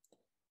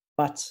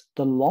 But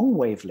the long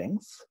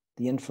wavelength,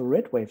 the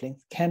infrared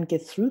wavelength, can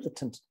get through the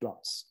tinted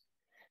glass.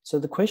 So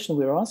the question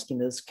we're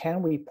asking is,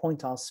 can we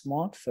point our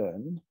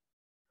smartphone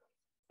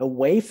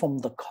away from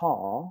the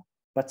car,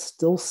 but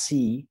still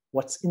see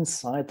what's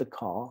inside the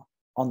car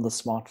on the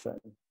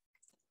smartphone?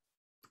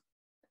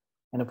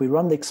 And if we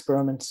run the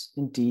experiment,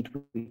 indeed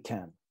we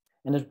can.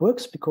 And it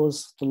works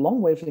because the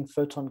long wavelength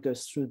photon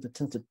goes through the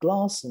tinted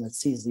glass and it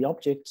sees the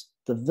object.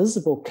 The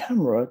visible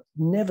camera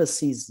never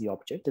sees the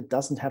object. It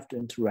doesn't have to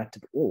interact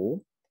at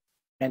all.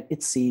 And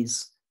it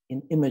sees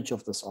an image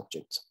of this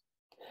object.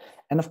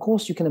 And of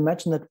course, you can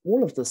imagine that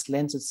all of this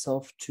lends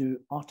itself to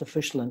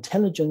artificial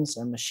intelligence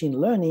and machine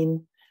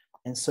learning.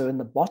 And so in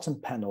the bottom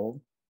panel,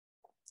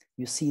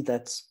 you see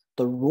that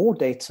the raw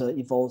data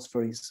evolves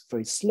very,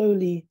 very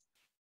slowly,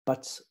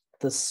 but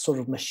this sort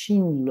of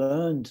machine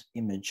learned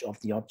image of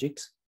the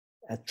object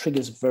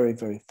triggers very,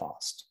 very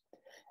fast.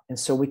 And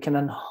so we can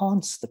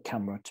enhance the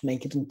camera to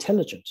make it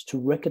intelligent, to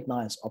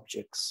recognize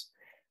objects,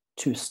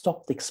 to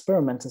stop the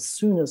experiment as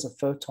soon as a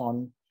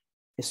photon,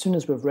 as soon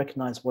as we've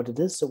recognized what it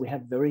is. So we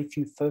have very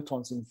few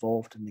photons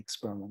involved in the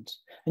experiment.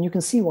 And you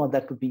can see why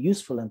that would be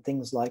useful in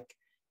things like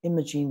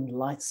imaging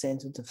light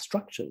sensitive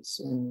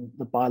structures in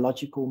the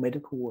biological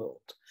medical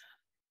world,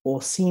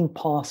 or seeing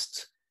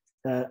past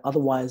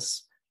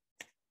otherwise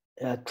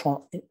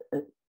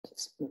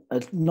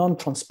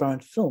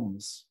non-transparent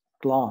films,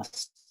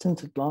 glass,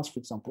 tinted glass, for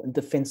example, in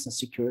defense and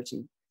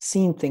security,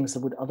 seeing things that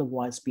would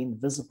otherwise be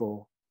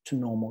invisible to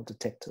normal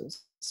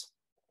detectors.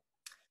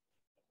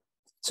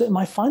 So in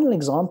my final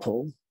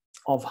example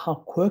of how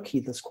quirky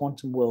this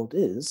quantum world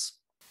is,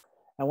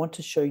 I want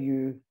to show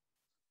you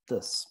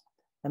this.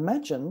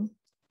 Imagine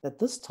that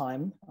this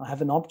time I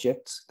have an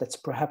object that's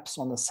perhaps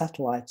on a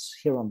satellite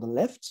here on the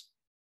left,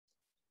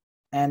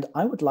 and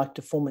I would like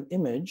to form an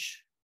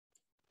image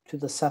to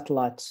the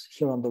satellite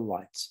here on the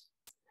right.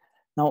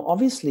 Now,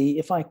 obviously,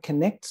 if I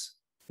connect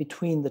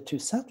between the two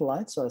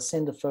satellites, so I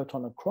send a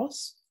photon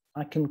across,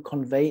 I can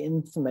convey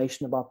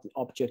information about the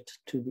object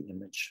to the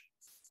image.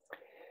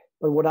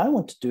 But what I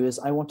want to do is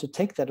I want to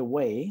take that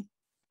away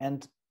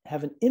and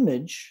have an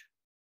image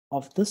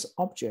of this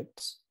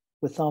object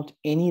without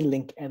any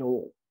link at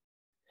all.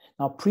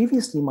 Now,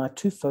 previously, my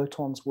two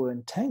photons were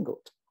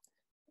entangled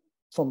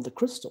from the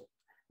crystal.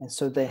 And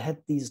so they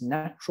had these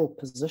natural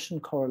position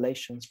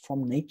correlations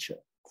from nature,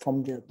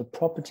 from the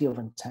property of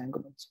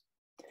entanglement.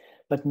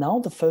 But now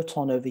the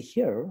photon over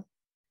here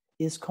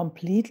is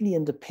completely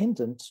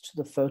independent to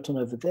the photon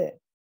over there.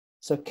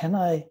 So can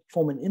I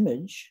form an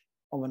image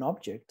of an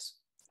object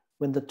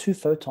when the two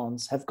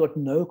photons have got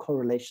no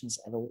correlations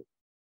at all?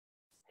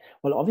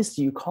 Well,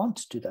 obviously you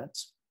can't do that.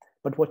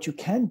 But what you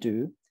can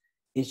do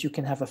is you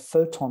can have a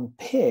photon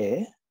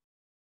pair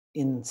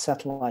in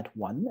satellite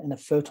 1 and a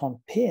photon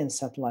pair in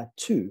satellite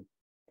 2,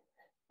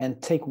 and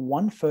take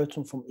one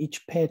photon from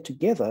each pair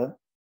together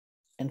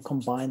and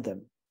combine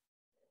them.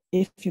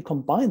 If you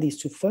combine these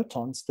two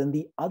photons, then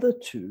the other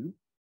two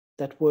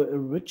that were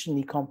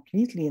originally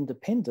completely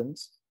independent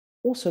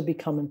also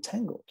become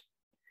entangled.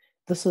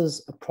 This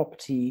is a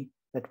property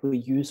that we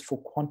use for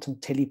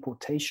quantum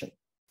teleportation.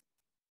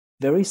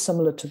 Very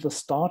similar to the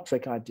Star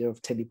Trek idea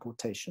of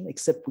teleportation,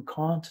 except we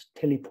can't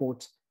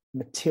teleport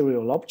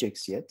material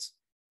objects yet,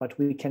 but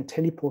we can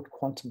teleport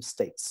quantum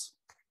states.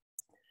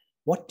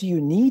 What do you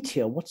need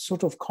here? What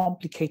sort of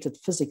complicated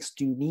physics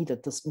do you need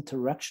at this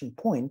interaction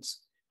point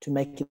to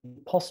make it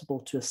possible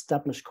to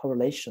establish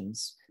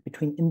correlations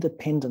between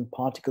independent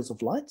particles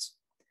of light?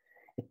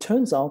 It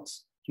turns out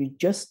you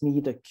just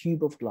need a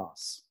cube of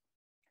glass.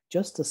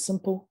 Just a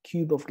simple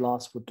cube of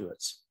glass would do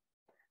it.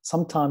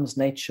 Sometimes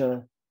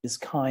nature is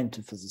kind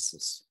to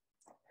physicists.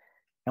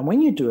 And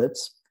when you do it,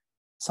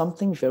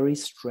 something very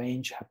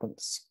strange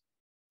happens.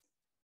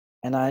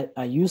 And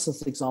I use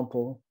this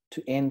example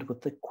to end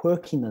with the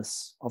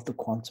quirkiness of the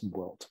quantum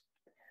world.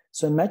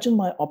 So imagine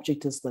my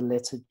object is the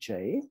letter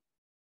J,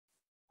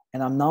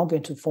 and I'm now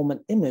going to form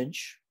an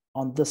image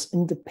on this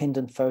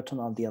independent photon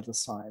on the other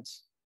side.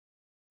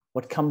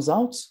 What comes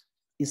out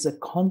is a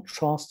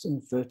contrast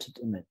inverted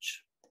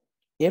image.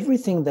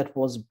 Everything that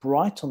was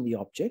bright on the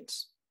object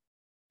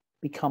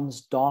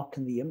becomes dark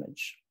in the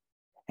image,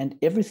 and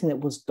everything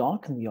that was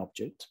dark in the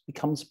object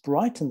becomes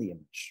bright in the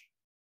image.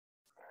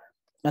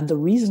 And the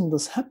reason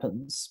this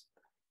happens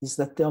is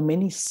that there are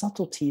many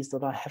subtleties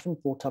that I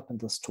haven't brought up in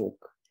this talk,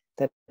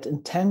 that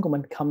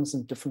entanglement comes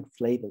in different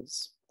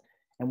flavors.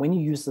 And when you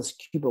use this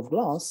cube of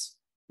glass,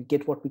 you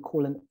get what we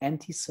call an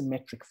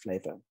anti-symmetric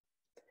flavor.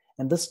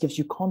 And this gives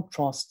you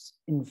contrast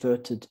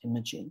inverted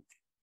imaging.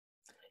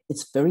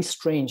 It's very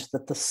strange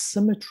that the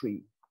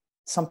symmetry,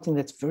 something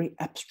that's very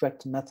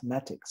abstract in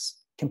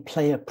mathematics, can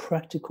play a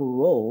practical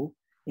role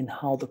in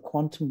how the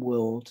quantum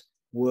world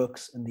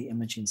works in the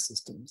imaging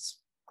systems.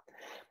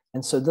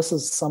 And so this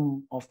is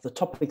some of the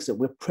topics that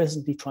we're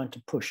presently trying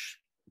to push,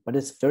 but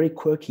it's very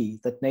quirky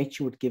that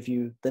nature would give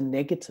you the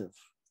negative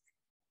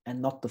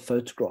and not the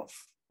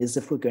photograph, as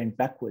if we're going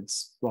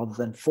backwards rather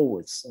than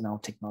forwards in our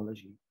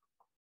technology.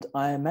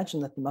 I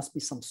imagine that there must be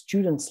some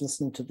students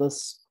listening to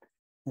this,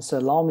 and so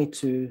allow me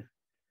to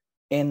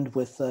end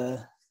with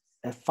a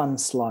fun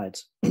slide.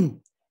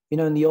 You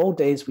know, in the old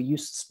days, we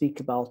used to speak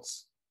about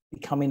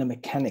becoming a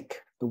mechanic.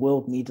 The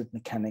world needed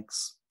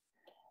mechanics.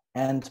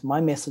 And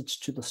my message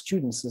to the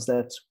students is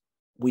that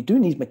we do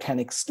need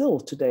mechanics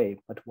still today,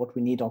 but what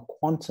we need are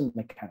quantum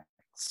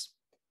mechanics.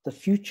 The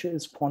future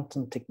is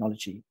quantum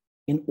technology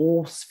in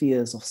all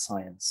spheres of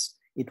science.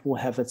 It will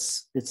have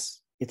its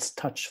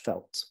touch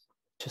felt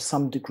to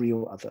some degree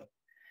or other.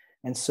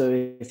 And so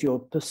if you're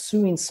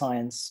pursuing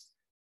science,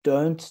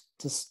 don't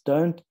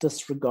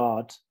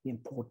disregard the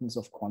importance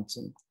of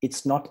quantum.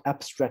 It's not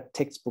abstract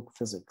textbook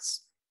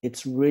physics.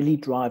 It's really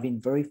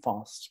driving very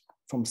fast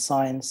from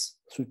science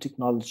through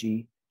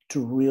technology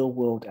to real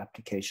world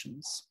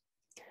applications.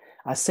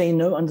 I say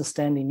no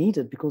understanding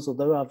needed because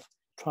although I've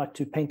tried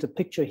to paint a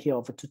picture here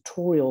of a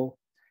tutorial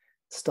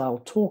style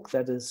talk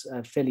that is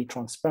fairly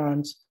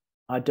transparent,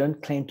 I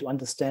don't claim to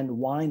understand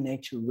why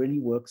nature really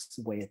works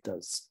the way it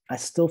does. I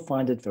still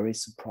find it very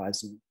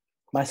surprising.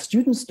 My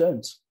students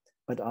don't,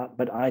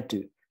 but I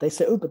do. They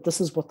say, oh, but this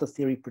is what the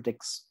theory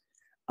predicts.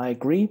 I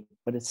agree,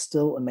 but it's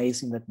still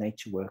amazing that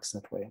nature works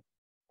that way.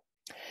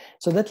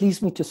 So that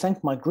leaves me to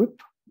thank my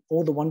group.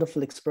 All the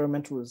wonderful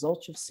experimental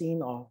results you've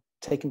seen are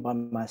taken by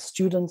my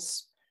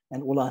students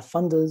and all our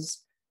funders.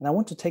 And I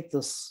want to take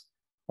this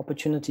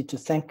opportunity to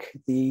thank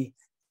the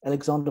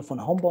Alexander von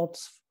Humboldt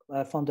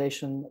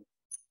Foundation,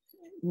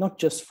 not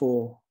just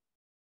for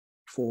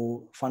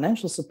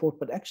financial support,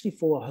 but actually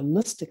for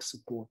holistic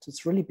support.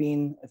 It's really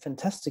been a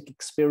fantastic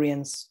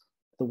experience.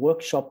 The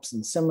workshops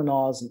and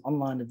seminars and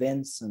online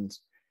events and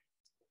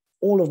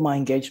all of my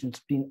engagement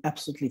has been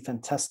absolutely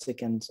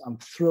fantastic, and I'm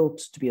thrilled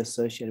to be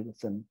associated with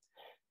them.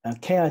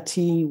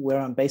 KIT, where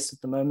I'm based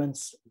at the moment,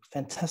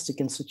 fantastic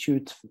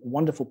institute,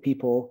 wonderful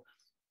people,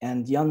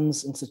 and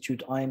Jan's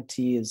Institute,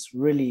 IMT, is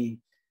really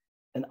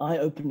an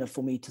eye-opener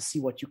for me to see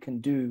what you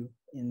can do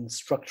in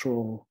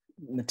structural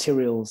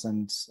materials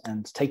and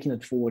taking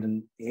it forward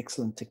in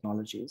excellent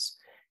technologies.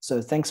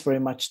 So thanks very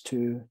much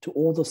to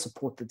all the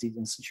support that these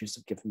institutes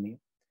have given me.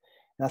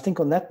 And I think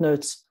on that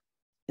note,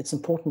 it's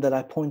important that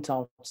I point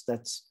out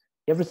that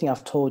everything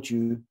I've told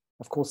you,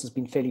 of course, has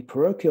been fairly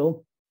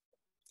parochial,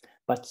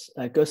 but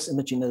ghost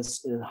imaging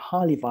is a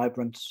highly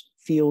vibrant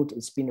field.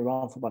 It's been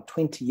around for about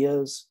 20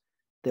 years.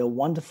 There are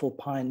wonderful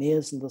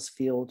pioneers in this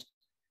field.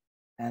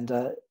 And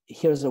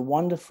here's a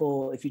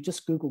wonderful, if you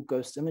just Google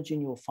ghost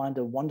imaging, you'll find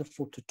a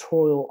wonderful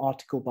tutorial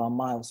article by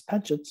Miles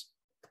Paget.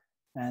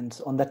 And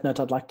on that note,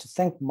 I'd like to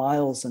thank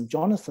Miles and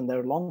Jonathan.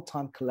 They're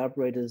longtime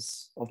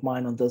collaborators of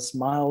mine on this.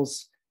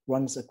 Miles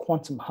runs a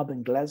quantum hub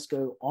in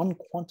Glasgow on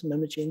quantum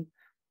imaging.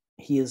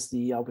 He is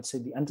the, I would say,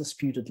 the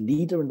undisputed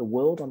leader in the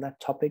world on that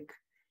topic.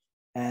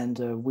 And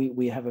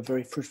we have a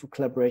very fruitful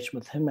collaboration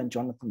with him and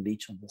Jonathan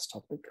Leach on this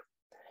topic.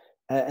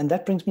 And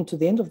that brings me to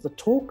the end of the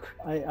talk.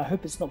 I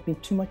hope it's not been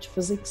too much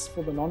physics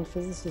for the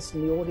non-physicists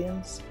in the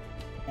audience.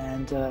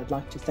 And I'd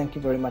like to thank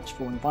you very much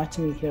for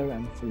inviting me here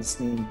and for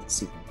listening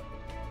this evening.